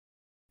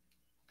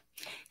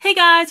Hey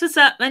guys, what's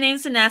up? My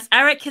name's Ines.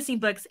 I write kissing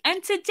books,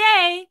 and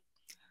today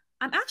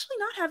I'm actually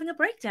not having a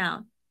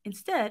breakdown.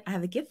 Instead, I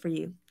have a gift for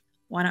you.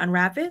 Want to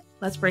unwrap it?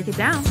 Let's break it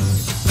down.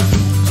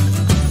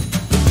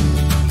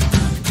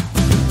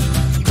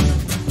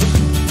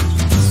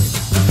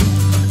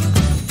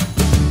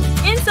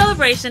 In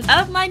celebration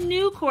of my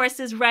new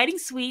courses, Writing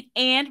Sweet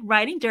and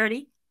Writing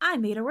Dirty, I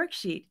made a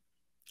worksheet.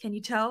 Can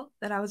you tell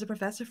that I was a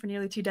professor for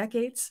nearly 2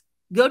 decades?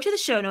 Go to the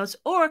show notes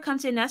or come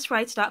to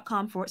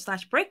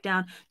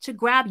ineswrites.com/breakdown to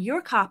grab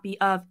your copy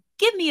of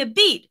Give Me a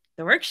Beat,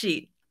 the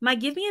worksheet. My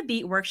Give Me a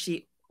Beat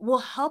worksheet will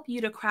help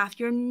you to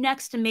craft your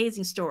next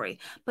amazing story,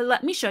 but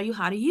let me show you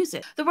how to use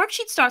it. The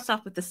worksheet starts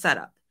off with the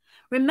setup.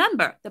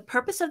 Remember, the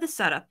purpose of the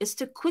setup is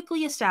to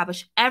quickly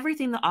establish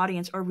everything the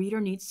audience or reader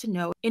needs to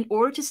know in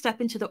order to step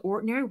into the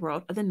ordinary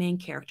world of the main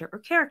character or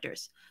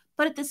characters.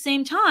 But at the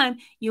same time,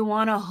 you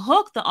want to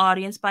hook the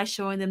audience by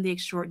showing them the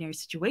extraordinary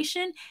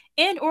situation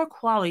and or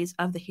qualities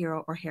of the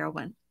hero or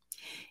heroine.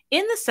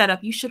 In the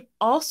setup, you should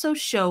also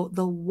show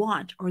the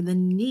want or the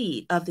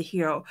need of the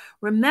hero.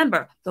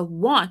 Remember, the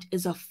want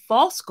is a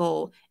false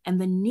goal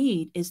and the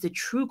need is the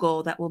true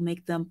goal that will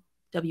make them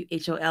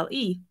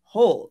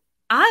whole.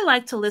 I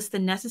like to list the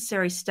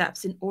necessary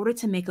steps in order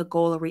to make a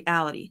goal a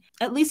reality,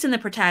 at least in the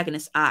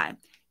protagonist's eye.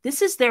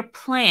 This is their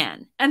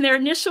plan, and their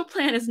initial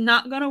plan is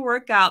not going to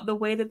work out the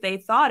way that they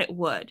thought it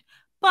would.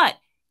 But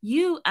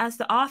you, as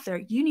the author,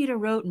 you need a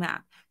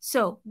roadmap.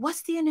 So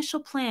what's the initial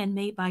plan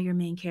made by your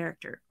main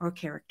character or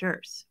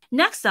characters?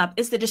 Next up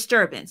is the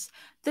disturbance.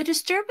 The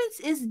disturbance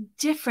is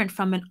different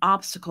from an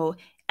obstacle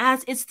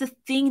as it's the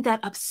thing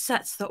that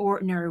upsets the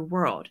ordinary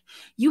world.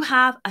 You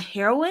have a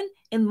heroine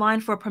in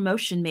line for a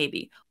promotion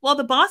maybe, while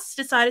the boss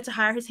decided to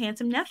hire his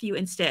handsome nephew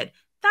instead.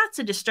 That's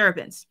a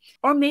disturbance.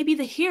 Or maybe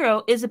the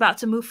hero is about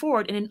to move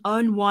forward in an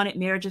unwanted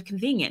marriage of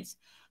convenience.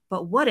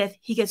 But what if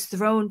he gets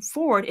thrown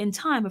forward in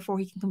time before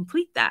he can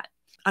complete that?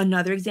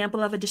 Another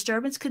example of a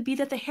disturbance could be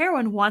that the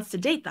heroine wants to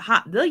date the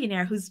hot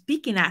billionaire who's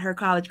speaking at her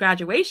college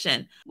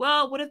graduation.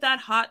 Well, what if that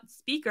hot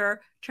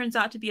speaker turns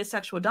out to be a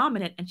sexual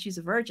dominant and she's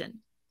a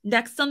virgin?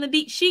 Next on the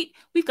beat sheet,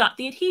 we've got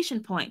the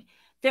adhesion point.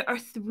 There are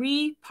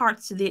 3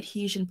 parts to the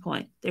adhesion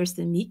point. There's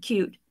the meet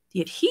cute,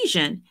 the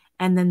adhesion,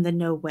 and then the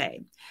no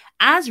way.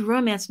 As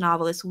romance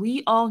novelists,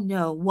 we all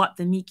know what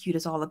the meet cute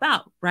is all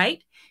about,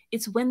 right?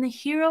 It's when the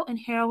hero and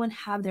heroine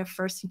have their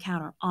first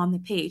encounter on the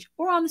page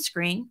or on the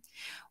screen.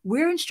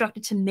 We're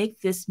instructed to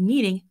make this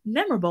meeting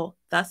memorable,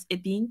 thus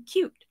it being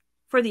cute.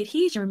 For the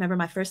adhesion, remember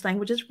my first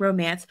language is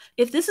romance.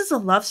 If this is a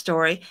love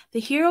story, the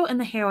hero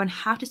and the heroine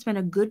have to spend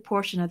a good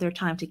portion of their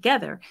time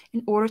together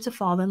in order to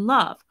fall in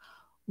love.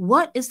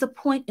 What is the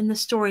point in the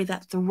story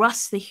that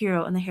thrusts the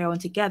hero and the heroine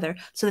together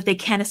so that they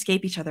can't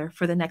escape each other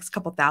for the next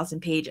couple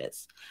thousand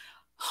pages?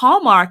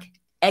 Hallmark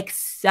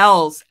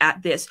excels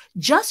at this.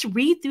 Just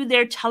read through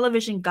their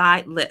television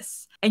guide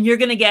lists, and you're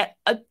going to get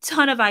a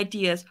ton of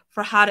ideas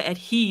for how to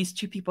adhese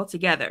 2 people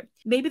together.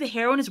 Maybe the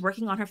heroine is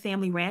working on her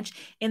family ranch,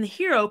 and the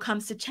hero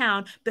comes to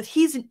town, but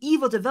he's an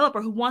evil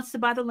developer who wants to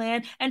buy the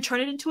land and turn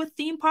it into a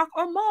theme park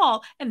or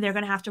mall, and they're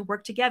going to have to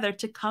work together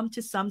to come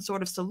to some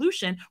sort of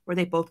solution where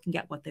they both can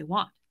get what they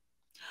want.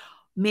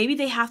 Maybe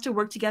they have to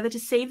work together to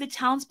save the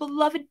town's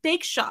beloved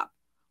bake shop.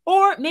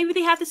 Or maybe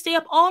they have to stay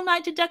up all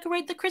night to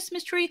decorate the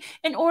Christmas tree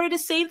in order to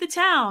save the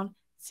town.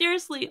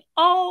 Seriously,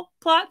 all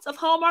plots of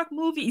Hallmark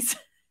movies.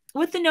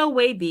 With the no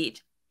way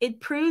beat, it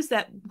proves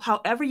that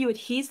however you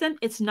adhese them,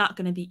 it's not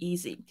going to be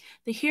easy.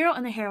 The hero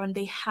and the heroine,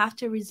 they have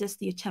to resist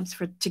the attempts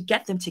to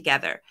get them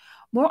together.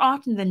 More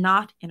often than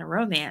not in a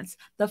romance,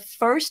 the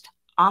first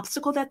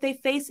obstacle that they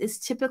face is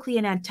typically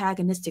an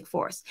antagonistic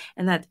force,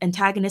 and that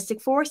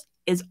antagonistic force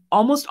is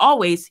almost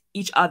always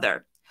each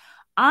other.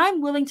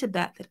 I'm willing to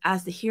bet that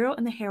as the hero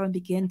and the heroine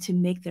begin to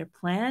make their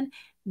plan,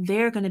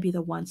 they're going to be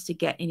the ones to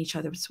get in each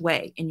other's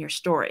way in your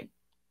story.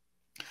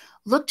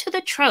 Look to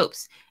the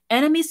tropes.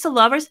 Enemies to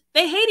lovers,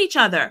 they hate each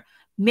other.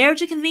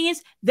 Marriage of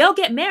convenience, they'll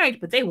get married,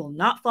 but they will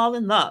not fall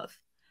in love.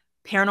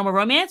 Paranormal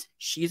romance,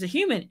 she's a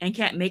human and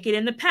can't make it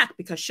in the pack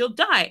because she'll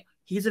die.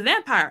 He's a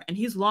vampire and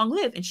he's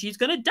long-lived and she's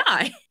going to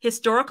die.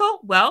 Historical,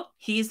 well,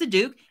 he's the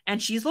duke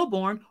and she's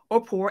low-born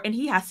or poor and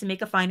he has to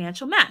make a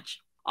financial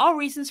match. All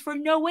reasons for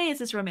no way is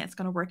this romance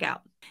going to work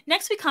out.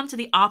 Next, we come to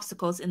the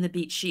obstacles in the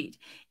beat sheet.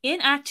 In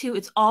Act 2,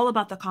 it's all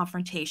about the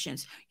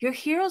confrontations. Your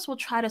heroes will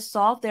try to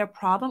solve their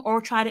problem or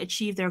try to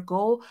achieve their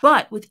goal,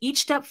 but with each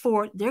step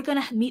forward, they're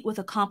going to meet with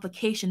a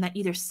complication that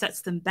either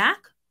sets them back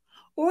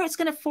or it's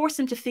going to force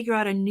them to figure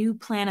out a new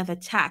plan of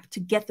attack to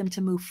get them to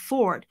move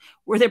forward,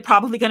 where they're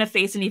probably going to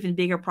face an even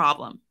bigger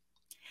problem.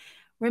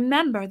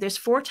 Remember, there's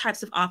 4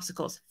 types of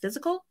obstacles: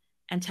 physical,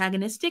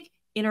 antagonistic,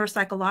 inner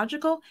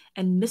psychological,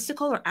 and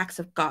mystical or acts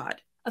of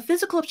God. A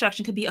physical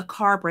obstruction could be a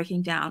car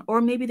breaking down, or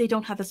maybe they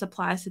don't have the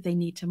supplies that they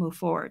need to move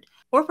forward.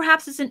 Or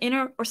perhaps it's an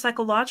inner or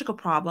psychological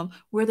problem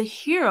where the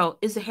hero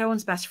is the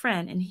heroine's best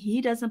friend and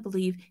he doesn't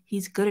believe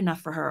he's good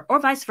enough for her, or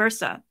vice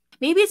versa.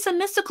 Maybe it's a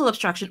mystical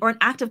obstruction or an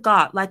act of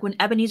God, like when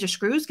Ebenezer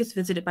Scrooge gets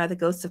visited by the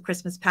ghosts of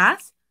Christmas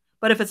past.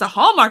 But if it's a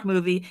Hallmark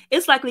movie,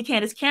 it's likely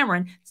Candace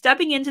Cameron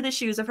stepping into the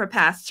shoes of her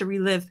past to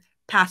relive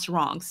past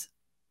wrongs.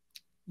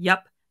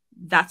 Yep,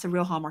 that's a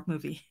real Hallmark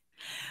movie.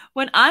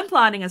 When I'm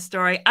plotting a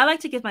story, I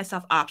like to give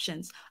myself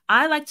options.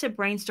 I like to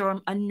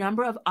brainstorm a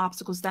number of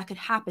obstacles that could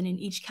happen in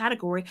each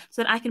category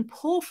so that I can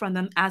pull from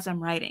them as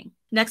I'm writing.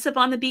 Next up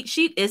on the beat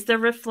sheet is the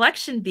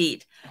reflection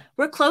beat.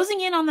 We're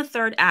closing in on the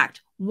third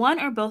act. One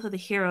or both of the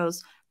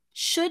heroes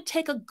should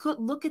take a good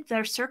look at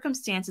their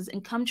circumstances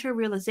and come to a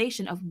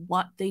realization of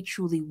what they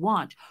truly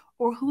want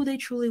or who they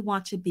truly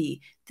want to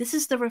be. This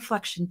is the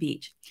reflection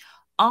beat.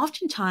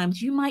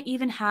 Oftentimes, you might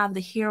even have the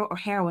hero or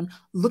heroine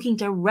looking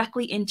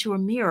directly into a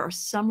mirror or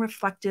some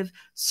reflective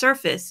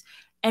surface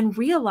and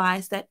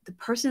realize that the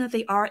person that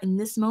they are in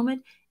this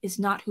moment is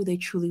not who they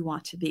truly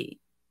want to be.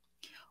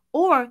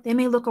 Or they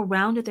may look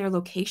around at their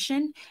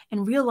location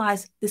and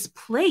realize this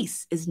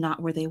place is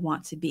not where they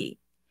want to be.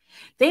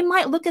 They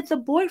might look at the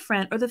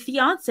boyfriend or the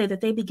fiance that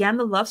they began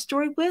the love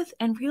story with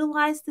and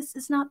realize this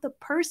is not the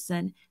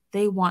person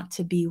they want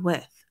to be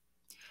with.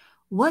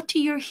 What do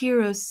your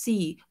heroes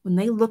see when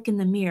they look in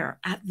the mirror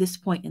at this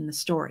point in the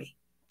story?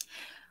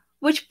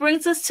 Which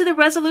brings us to the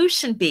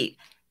resolution beat.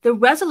 The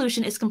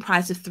resolution is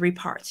comprised of three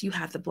parts. You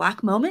have the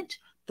black moment,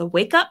 the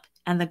wake up,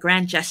 and the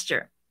grand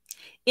gesture.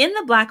 In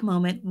the black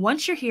moment,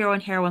 once your hero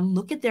and heroine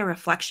look at their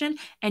reflection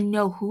and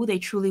know who they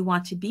truly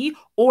want to be,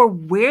 or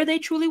where they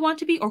truly want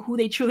to be, or who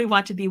they truly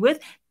want to be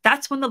with,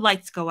 that's when the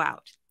lights go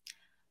out.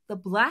 The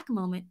black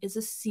moment is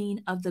a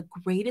scene of the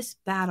greatest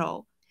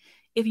battle.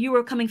 If you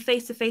were coming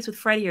face to face with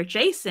Freddy or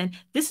Jason,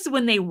 this is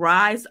when they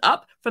rise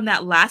up from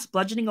that last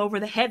bludgeoning over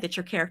the head that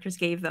your characters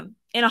gave them.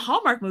 In a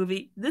Hallmark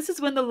movie, this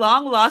is when the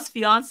long-lost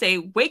fiance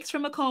wakes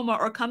from a coma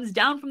or comes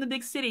down from the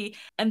big city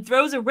and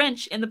throws a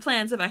wrench in the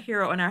plans of our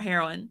hero and our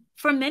heroine.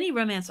 For many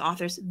romance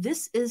authors,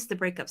 this is the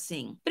breakup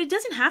scene. But it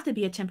doesn't have to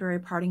be a temporary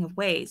parting of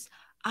ways.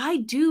 I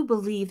do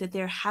believe that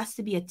there has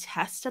to be a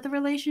test of the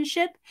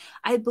relationship.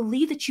 I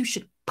believe that you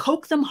should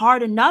poke them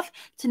hard enough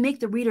to make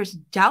the readers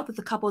doubt that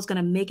the couple is going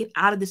to make it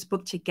out of this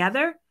book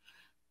together.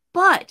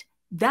 But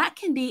that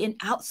can be an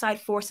outside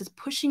force that's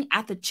pushing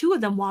at the two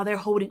of them while they're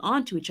holding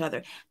on to each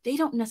other. They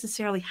don't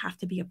necessarily have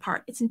to be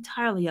apart. It's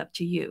entirely up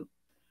to you.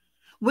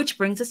 Which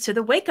brings us to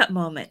the wake-up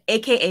moment,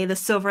 aka the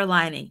silver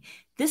lining.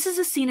 This is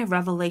a scene of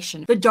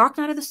revelation. The dark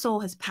night of the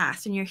soul has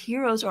passed and your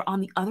heroes are on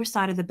the other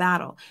side of the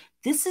battle.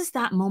 This is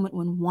that moment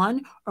when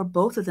one or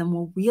both of them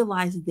will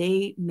realize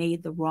they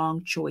made the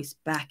wrong choice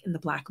back in the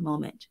black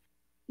moment.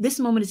 This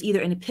moment is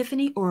either an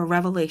epiphany or a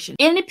revelation.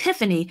 In an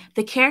epiphany,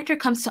 the character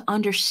comes to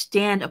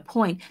understand a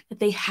point that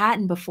they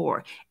hadn't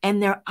before,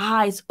 and their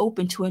eyes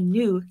open to a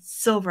new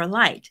silver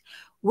light.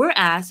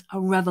 Whereas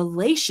a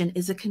revelation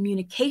is a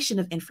communication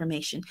of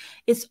information.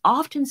 It's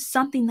often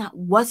something that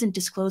wasn't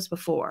disclosed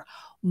before.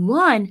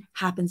 One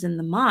happens in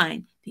the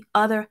mind, the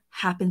other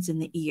happens in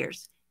the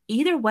ears.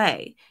 Either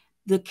way,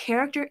 the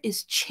character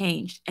is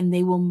changed and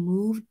they will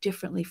move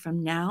differently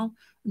from now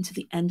until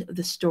the end of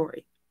the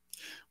story.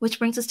 Which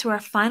brings us to our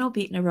final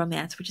beat in a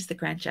romance, which is the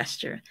grand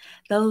gesture.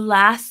 The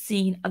last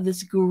scene of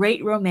this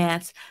great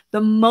romance,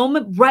 the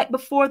moment right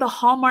before the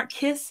Hallmark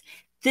kiss.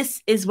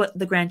 This is what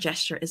the grand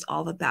gesture is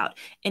all about.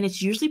 And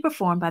it's usually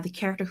performed by the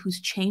character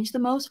who's changed the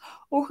most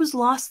or who's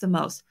lost the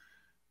most.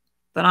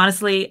 But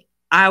honestly,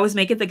 I always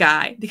make it the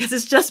guy because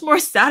it's just more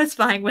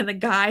satisfying when the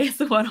guy is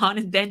the one on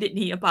his bended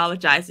knee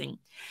apologizing.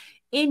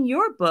 In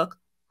your book,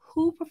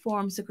 who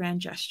performs the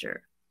grand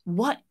gesture?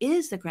 What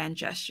is the grand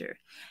gesture?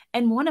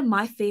 And one of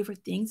my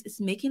favorite things is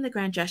making the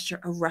grand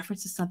gesture a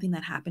reference to something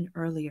that happened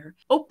earlier.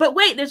 Oh, but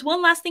wait, there's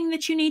one last thing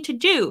that you need to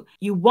do.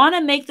 You want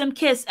to make them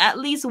kiss at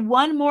least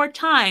one more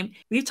time.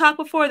 We've talked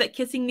before that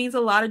kissing means a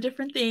lot of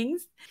different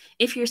things.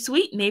 If you're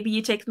sweet, maybe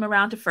you take them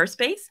around to first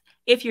base.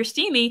 If you're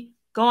steamy,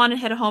 go on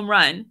and hit a home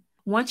run.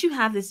 Once you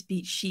have this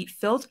beat sheet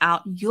filled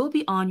out, you'll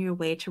be on your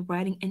way to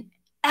writing an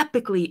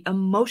epically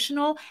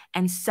emotional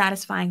and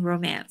satisfying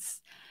romance.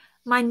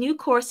 My new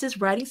courses,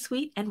 Writing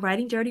Sweet and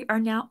Writing Dirty, are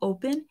now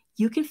open.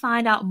 You can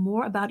find out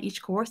more about each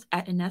course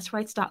at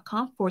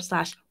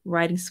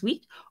InesWrites.com/Writing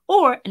Sweet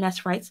or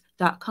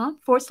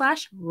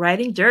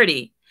InesWrites.com/Writing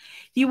Dirty.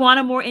 If you want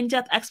a more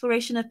in-depth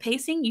exploration of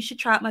pacing, you should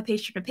try out my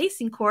Page-Turner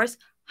Pacing course,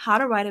 How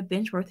to Write a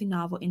Binge-Worthy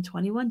Novel in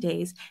 21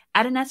 Days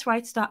at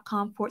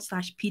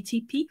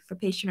InesWrites.com/PTP for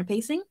Page-Turner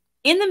Pacing.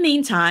 In the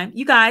meantime,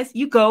 you guys,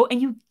 you go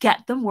and you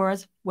get them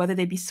words, whether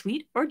they be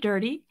sweet or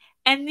dirty.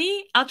 And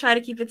me, I'll try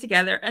to keep it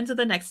together until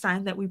the next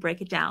time that we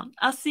break it down.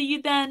 I'll see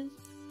you then.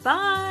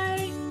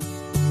 Bye.